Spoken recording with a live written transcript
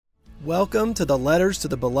Welcome to the Letters to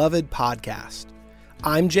the Beloved podcast.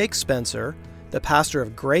 I'm Jake Spencer, the pastor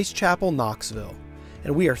of Grace Chapel, Knoxville,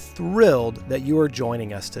 and we are thrilled that you are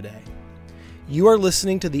joining us today. You are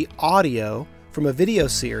listening to the audio from a video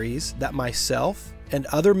series that myself and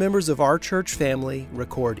other members of our church family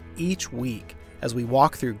record each week as we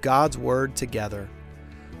walk through God's Word together.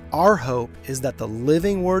 Our hope is that the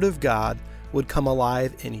living Word of God would come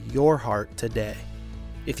alive in your heart today.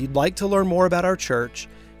 If you'd like to learn more about our church,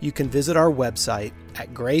 you can visit our website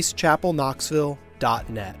at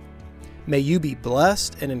gracechapelknoxville.net. May you be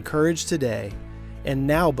blessed and encouraged today. And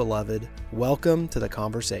now, beloved, welcome to the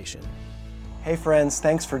conversation. Hey friends,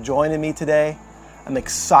 thanks for joining me today. I'm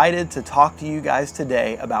excited to talk to you guys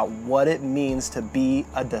today about what it means to be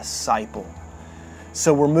a disciple.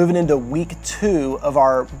 So we're moving into week 2 of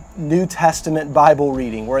our New Testament Bible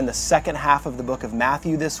reading. We're in the second half of the book of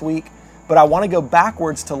Matthew this week, but I want to go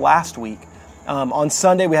backwards to last week. On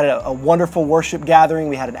Sunday, we had a wonderful worship gathering.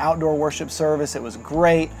 We had an outdoor worship service. It was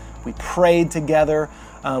great. We prayed together.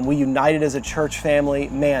 We united as a church family.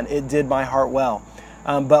 Man, it did my heart well.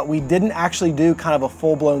 But we didn't actually do kind of a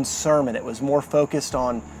full-blown sermon. It was more focused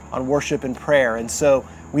on worship and prayer. And so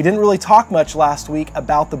we didn't really talk much last week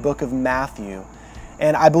about the book of Matthew.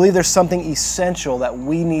 And I believe there's something essential that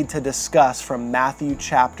we need to discuss from Matthew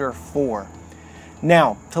chapter 4.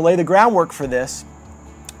 Now, to lay the groundwork for this,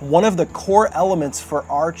 one of the core elements for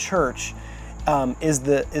our church is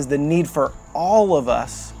the need for all of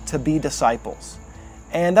us to be disciples.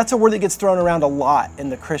 And that's a word that gets thrown around a lot in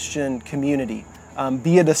the Christian community.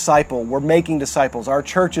 Be a disciple. We're making disciples. Our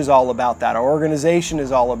church is all about that. Our organization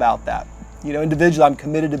is all about that. You know, individually, I'm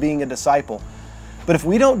committed to being a disciple. But if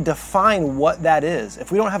we don't define what that is,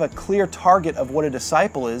 if we don't have a clear target of what a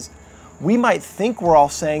disciple is, we might think we're all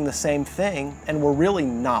saying the same thing, and we're really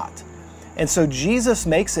not. And so Jesus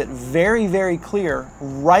makes it very, very clear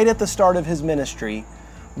right at the start of his ministry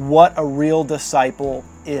what a real disciple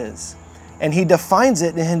is. And he defines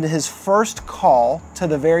it in his first call to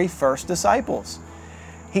the very first disciples.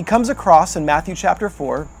 He comes across in Matthew chapter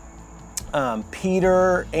 4,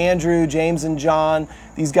 Peter, Andrew, James, and John.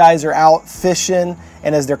 These guys are out fishing,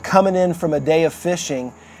 and as they're coming in from a day of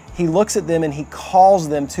fishing, he looks at them and he calls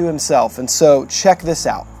them to himself. And so check this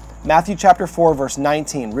out. Matthew chapter 4, verse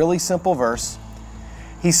 19, really simple verse.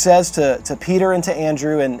 He says to Peter and to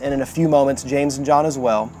Andrew, and in a few moments, James and John as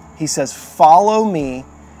well, he says, "Follow me,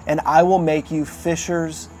 and I will make you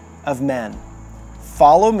fishers of men."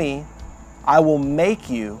 Follow me, I will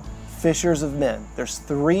make you fishers of men. There's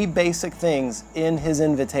 3 basic things in his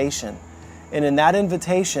invitation. And in that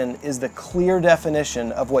invitation is the clear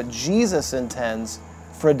definition of what Jesus intends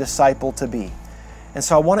for a disciple to be. And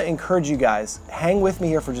so I want to encourage you guys, hang with me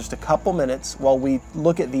here for just a couple minutes while we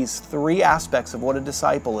look at these 3 aspects of what a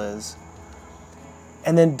disciple is.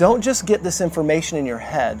 And then don't just get this information in your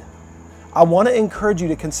head. I want to encourage you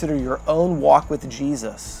to consider your own walk with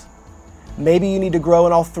Jesus. Maybe you need to grow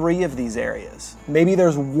in all 3 of these areas. Maybe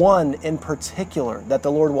there's one in particular that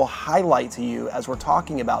the Lord will highlight to you as we're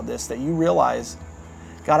talking about this, that you realize,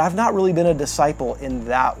 God, I've not really been a disciple in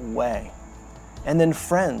that way. And then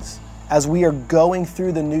friends, as we are going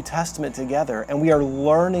through the New Testament together and we are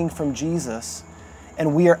learning from Jesus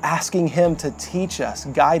and we are asking him to teach us,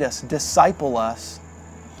 guide us, disciple us,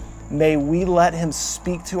 may we let him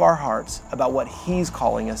speak to our hearts about what he's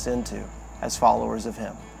calling us into as followers of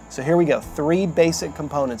him. So here we go, 3 basic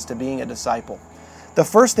components to being a disciple. The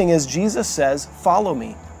first thing is Jesus says, "Follow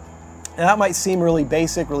me." And that might seem really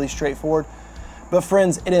basic, really straightforward, but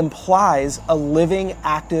friends, it implies a living,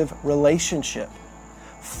 active relationship.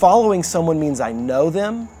 Following someone means I know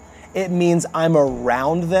them, it means I'm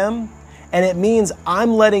around them, and it means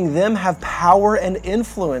I'm letting them have power and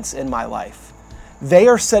influence in my life. They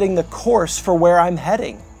are setting the course for where I'm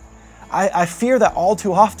heading. I fear that all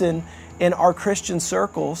too often in our Christian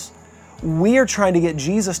circles, we are trying to get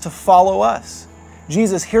Jesus to follow us.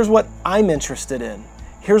 Jesus, here's what I'm interested in.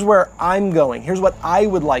 Here's where I'm going. Here's what I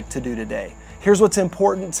would like to do today. Here's what's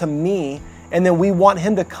important to me. And then we want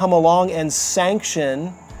him to come along and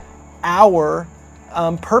sanction our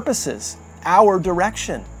purposes, our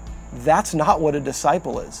direction. That's not what a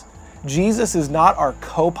disciple is. Jesus is not our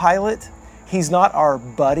co-pilot. He's not our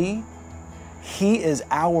buddy. He is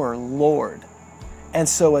our Lord. And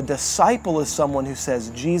so a disciple is someone who says,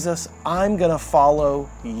 Jesus, I'm going to follow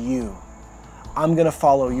you. I'm going to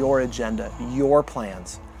follow your agenda, your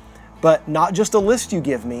plans. But not just a list you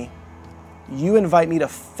give me. You invite me to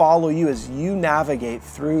follow you as you navigate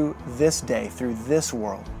through this day, through this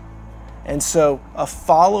world. And so a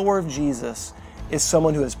follower of Jesus is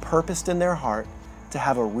someone who has purposed in their heart to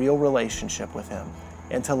have a real relationship with him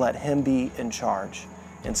and to let him be in charge.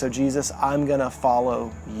 And so Jesus, I'm going to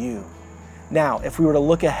follow you. Now, if we were to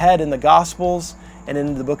look ahead in the Gospels and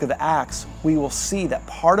in the book of Acts, we will see that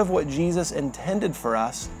part of what Jesus intended for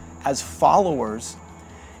us as followers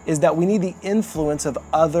is that we need the influence of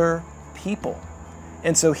other people.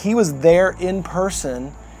 And so he was there in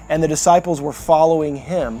person and the disciples were following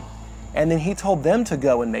him. And then he told them to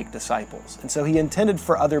go and make disciples. And so he intended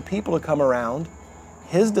for other people to come around,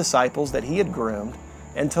 his disciples that he had groomed,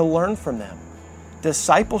 and to learn from them.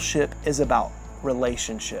 Discipleship is about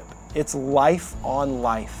relationship. It's life on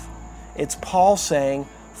life. It's Paul saying,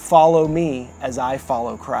 follow me as I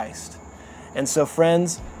follow Christ. And so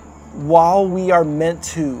friends, while we are meant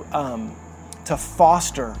to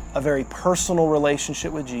foster a very personal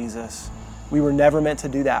relationship with Jesus, we were never meant to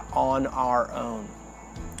do that on our own.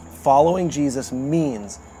 Following Jesus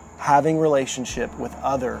means having relationship with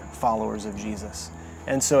other followers of Jesus.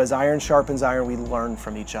 And so as iron sharpens iron, we learn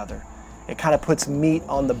from each other. It kind of puts meat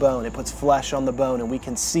on the bone. It puts flesh on the bone, and we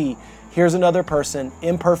can see, here's another person,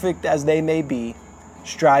 imperfect as they may be,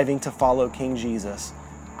 striving to follow King Jesus.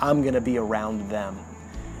 I'm going to be around them.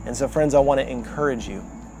 And so friends, I want to encourage you.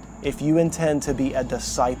 If you intend to be a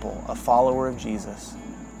disciple, a follower of Jesus,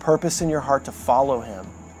 purpose in your heart to follow him,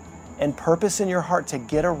 and purpose in your heart to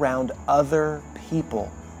get around other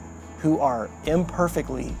people who are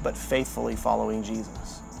imperfectly but faithfully following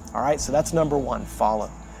Jesus. All right, so that's number one, follow.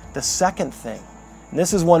 The second thing, and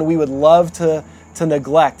this is one we would love to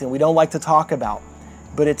neglect and we don't like to talk about,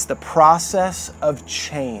 but it's the process of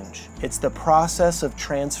change. It's the process of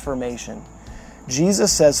transformation.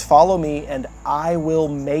 Jesus says, follow me and I will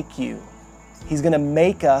make you. He's going to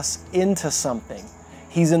make us into something.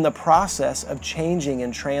 He's in the process of changing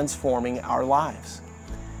and transforming our lives.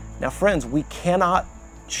 Now, friends, we cannot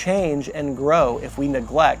change and grow if we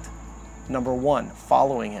neglect, number one,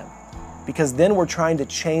 following him. Because then we're trying to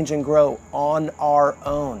change and grow on our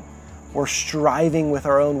own. We're striving with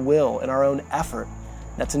our own will and our own effort.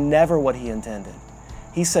 That's never what he intended.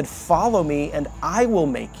 He said, follow me and I will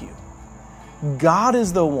make you. God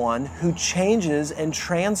is the one who changes and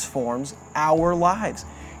transforms our lives.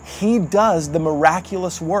 He does the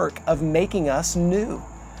miraculous work of making us new.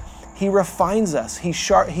 He refines us.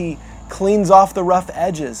 He cleans off the rough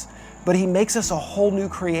edges, but he makes us a whole new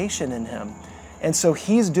creation in him. And so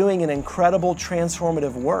he's doing an incredible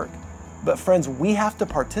transformative work. But friends, we have to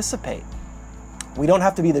participate. We don't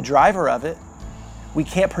have to be the driver of it. We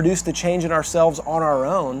can't produce the change in ourselves on our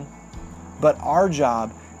own, but our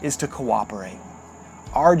job is to cooperate.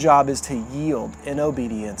 Our job is to yield in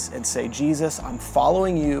obedience and say, Jesus, I'm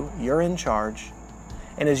following you. You're in charge.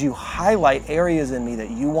 And as you highlight areas in me that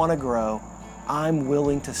you want to grow, I'm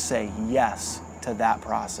willing to say yes to that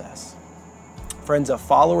process. Friends, a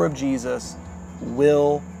follower of Jesus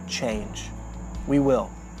will change. We will.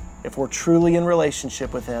 If we're truly in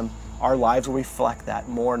relationship with him, our lives will reflect that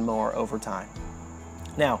more and more over time.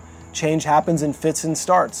 Now, change happens in fits and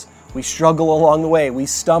starts. We struggle along the way. We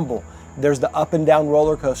stumble. There's the up and down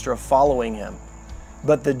roller coaster of following him.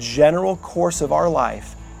 But the general course of our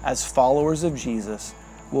life as followers of Jesus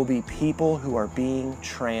will be people who are being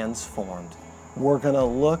transformed. We're going to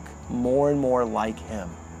look more and more like him.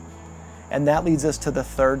 And that leads us to the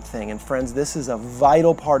third thing. And friends, this is a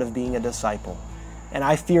vital part of being a disciple. And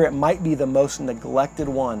I fear it might be the most neglected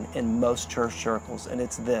one in most church circles. And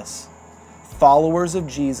it's this. Followers of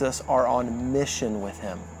Jesus are on mission with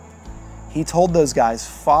him. He told those guys,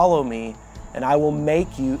 follow me and I will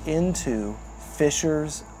make you into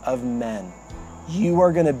fishers of men. You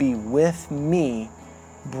are going to be with me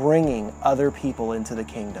bringing other people into the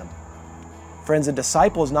kingdom. Friends, a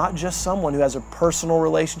disciple is not just someone who has a personal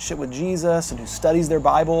relationship with Jesus and who studies their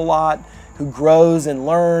Bible a lot, who grows and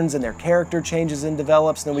learns and their character changes and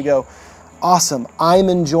develops. And then we go, awesome, I'm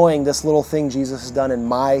enjoying this little thing Jesus has done in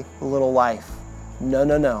my little life.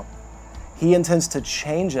 No. He intends to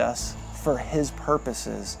change us for his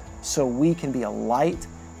purposes so we can be a light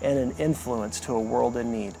and an influence to a world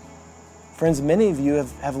in need. Friends, many of you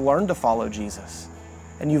have learned to follow Jesus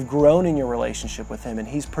and you've grown in your relationship with him and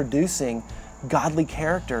he's producing godly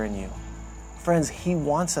character in you. Friends, he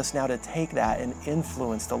wants us now to take that and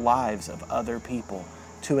influence the lives of other people,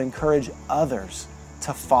 to encourage others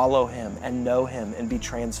to follow him and know him and be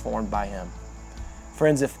transformed by him.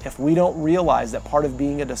 Friends, if we don't realize that part of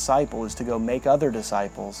being a disciple is to go make other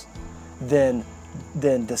disciples, then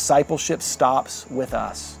discipleship stops with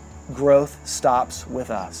us. Growth stops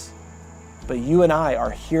with us. But you and I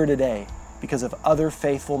are here today because of other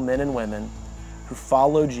faithful men and women who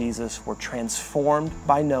followed Jesus, were transformed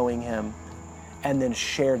by knowing him, and then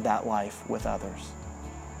shared that life with others.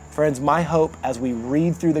 Friends, my hope as we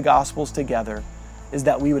read through the Gospels together is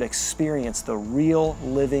that we would experience the real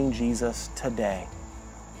living Jesus today,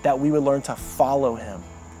 that we would learn to follow him,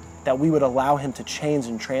 that we would allow him to change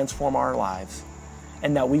and transform our lives,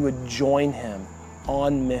 and that we would join him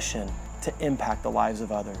on mission to impact the lives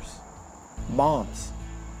of others. Moms,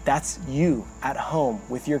 that's you at home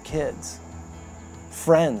with your kids.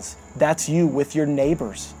 Friends, that's you with your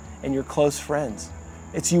neighbors and your close friends.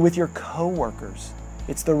 It's you with your coworkers.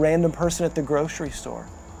 It's the random person at the grocery store.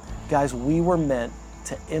 Guys, we were meant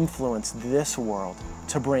to influence this world,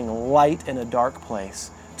 to bring light in a dark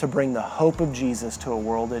place, to bring the hope of Jesus to a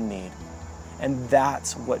world in need. And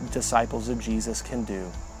that's what disciples of Jesus can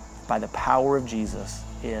do by the power of Jesus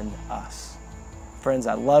in us. Friends,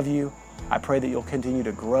 I love you. I pray that you'll continue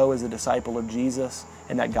to grow as a disciple of Jesus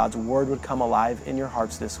and that God's word would come alive in your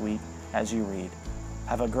hearts this week as you read.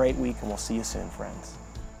 Have a great week, and we'll see you soon, friends.